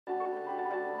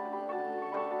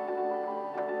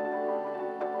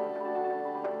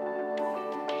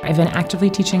I've been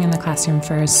actively teaching in the classroom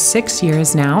for 6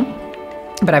 years now,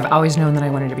 but I've always known that I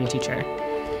wanted to be a teacher.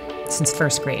 Since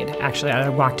first grade, actually. I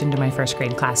walked into my first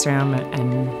grade classroom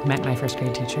and met my first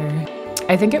grade teacher.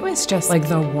 I think it was just like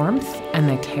the warmth and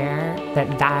the care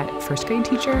that that first grade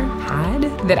teacher had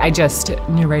that I just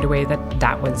knew right away that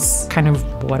that was kind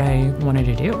of what I wanted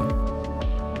to do.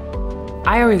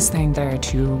 I always think there are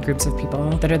two groups of people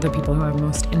that are the people who have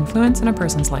most influence in a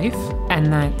person's life,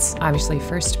 and that's obviously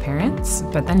first parents,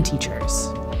 but then teachers.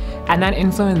 And that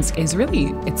influence is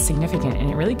it's significant,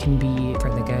 and it really can be for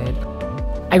the good.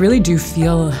 I really do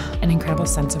feel an incredible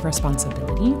sense of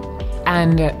responsibility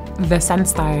and the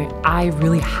sense that I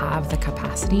really have the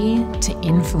capacity to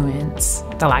influence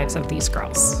the lives of these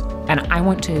girls. And I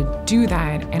want to do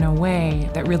that in a way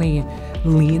that really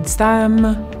leads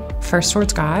them first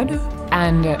towards God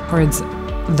and towards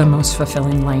the most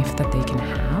fulfilling life that they can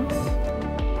have.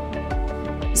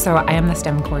 So I am the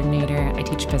STEM coordinator. I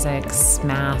teach physics,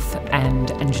 math,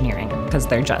 and engineering because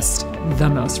they're just the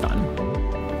most fun.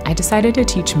 I decided to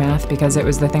teach math because it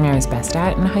was the thing I was best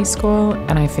at in high school,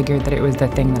 and I figured that it was the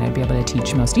thing that I'd be able to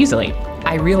teach most easily.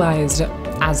 I realized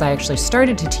as I actually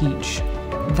started to teach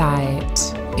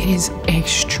that it is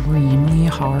extremely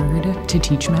hard to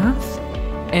teach math,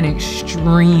 and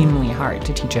extremely hard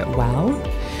to teach it well,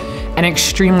 and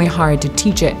extremely hard to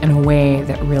teach it in a way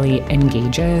that really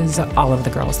engages all of the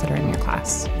girls that are in your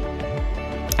class.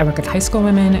 I work with high school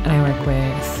women and I work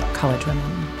with college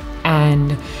women.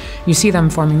 And you see them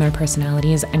forming their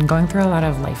personalities and going through a lot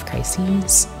of life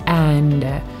crises.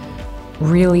 And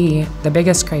really, the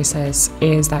biggest crisis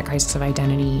is that crisis of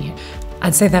identity.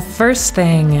 I'd say the first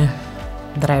thing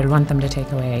that I'd want them to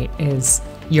take away is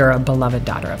you're a beloved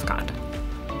daughter of God.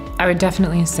 I would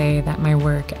definitely say that my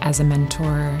work as a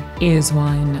mentor is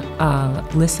one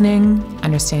of listening,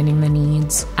 understanding the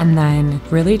needs, and then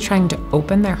really trying to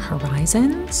open their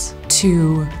horizons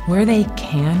to where they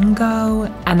can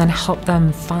go and then help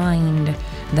them find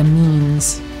the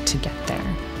means to get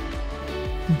there.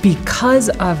 Because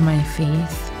of my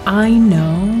faith, I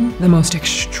know the most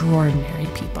extraordinary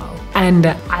people. And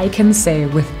I can say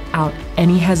without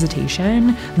any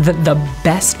hesitation that the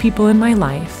best people in my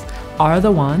life are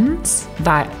the ones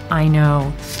that I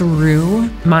know through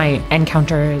my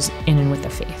encounters in and with the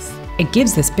faith. It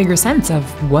gives this bigger sense of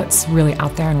what's really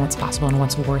out there and what's possible and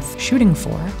what's worth shooting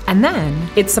for. And then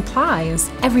it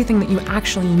supplies everything that you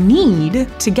actually need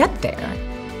to get there.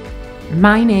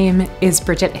 My name is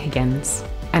Bridget Higgins,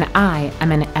 and I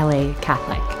am an LA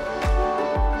Catholic.